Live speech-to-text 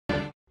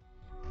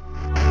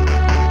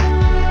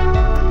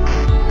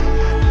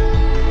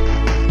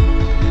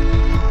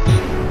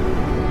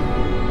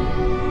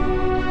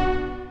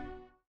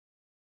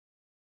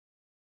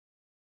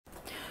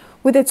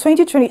With the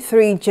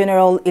 2023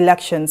 general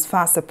elections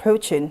fast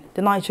approaching,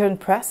 the Nigerian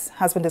press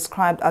has been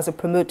described as a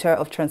promoter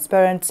of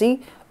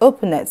transparency,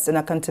 openness and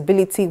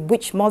accountability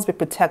which must be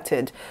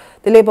protected.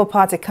 The Labour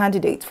Party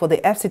candidate for the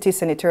FCT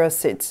senatorial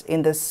seat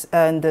in the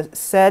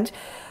said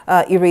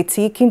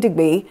Ireti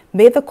Kindigbe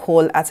made the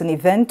call at an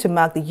event to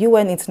mark the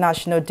UN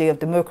International Day of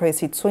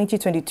Democracy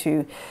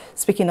 2022.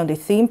 Speaking on the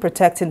theme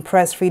Protecting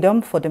Press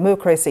Freedom for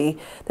Democracy,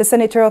 the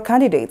senatorial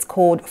candidate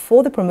called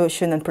for the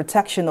promotion and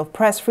protection of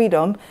press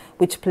freedom,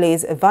 which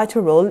plays a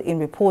vital role in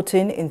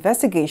reporting,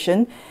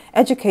 investigation,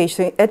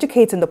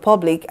 educating the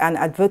public and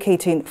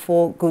advocating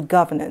for good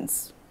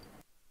governance.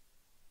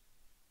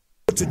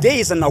 Today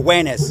is an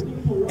awareness,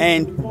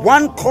 and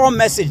one core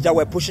message that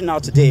we're pushing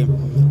out today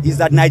is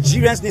that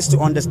Nigerians need to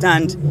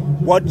understand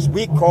what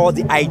we call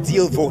the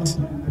ideal vote.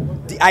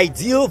 The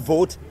ideal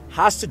vote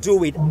has to do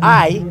with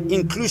I,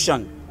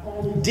 inclusion,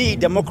 D,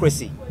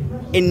 democracy,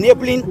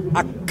 enabling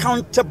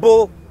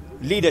accountable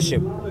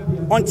leadership.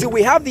 Until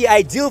we have the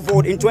ideal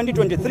vote in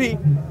 2023,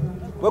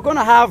 we're going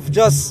to have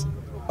just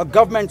a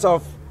government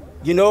of,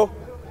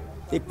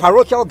 a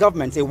parochial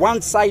government, a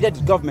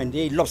one-sided government,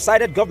 a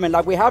lopsided government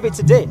like we have it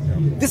today.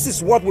 This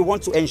is what we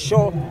want to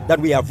ensure that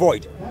we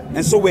avoid.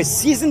 And so we're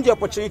seizing the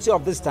opportunity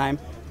of this time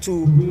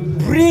to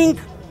bring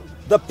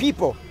the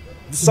people,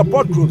 the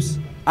support groups,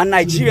 and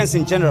Nigerians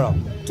in general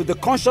to the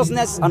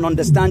consciousness and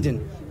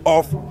understanding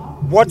of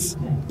what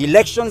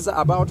elections are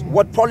about,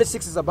 what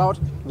politics is about,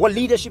 what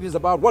leadership is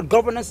about, what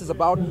governance is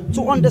about,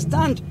 to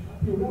understand.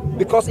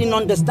 Because in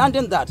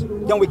understanding that,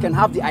 then we can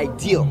have the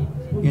ideal.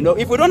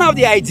 If we don't have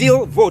the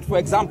ideal vote, for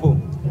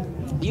example,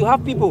 you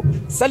have people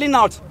selling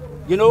out,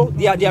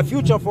 their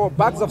future for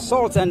bags of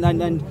salt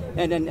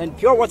and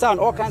pure water and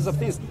all kinds of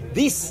things.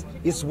 This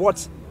is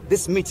what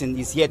this meeting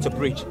is here to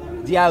preach.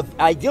 The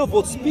ideal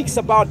vote speaks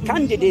about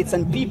candidates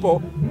and people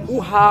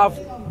who have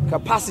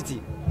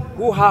capacity,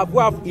 who have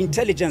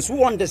intelligence,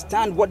 who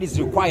understand what is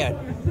required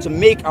to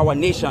make our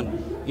nation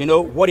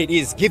what it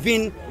is,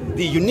 given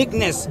the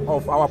uniqueness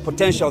of our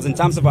potentials in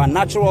terms of our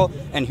natural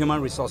and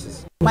human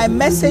resources. My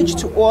message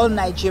to all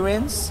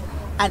Nigerians,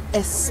 and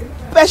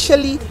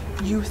especially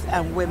youth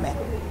and women,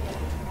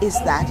 is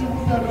that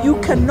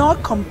you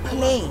cannot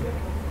complain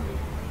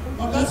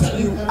if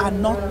you are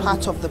not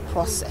part of the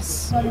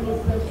process.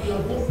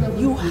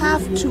 You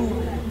have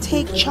to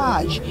take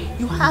charge.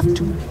 You have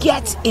to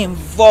get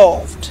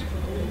involved.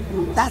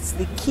 That's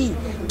the key.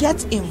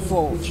 Get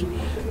involved.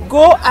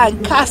 Go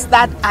and cast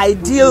that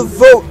ideal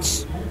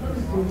vote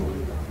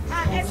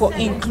for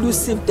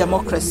inclusive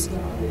democracy.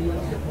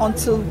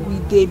 Until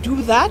they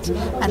do that,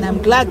 and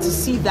I'm glad to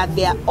see that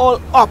they are all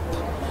up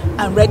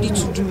and ready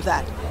to do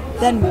that,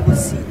 then we will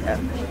see a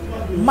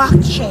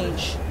marked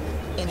change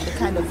in the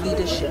kind of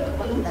leadership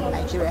that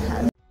Nigeria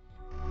has.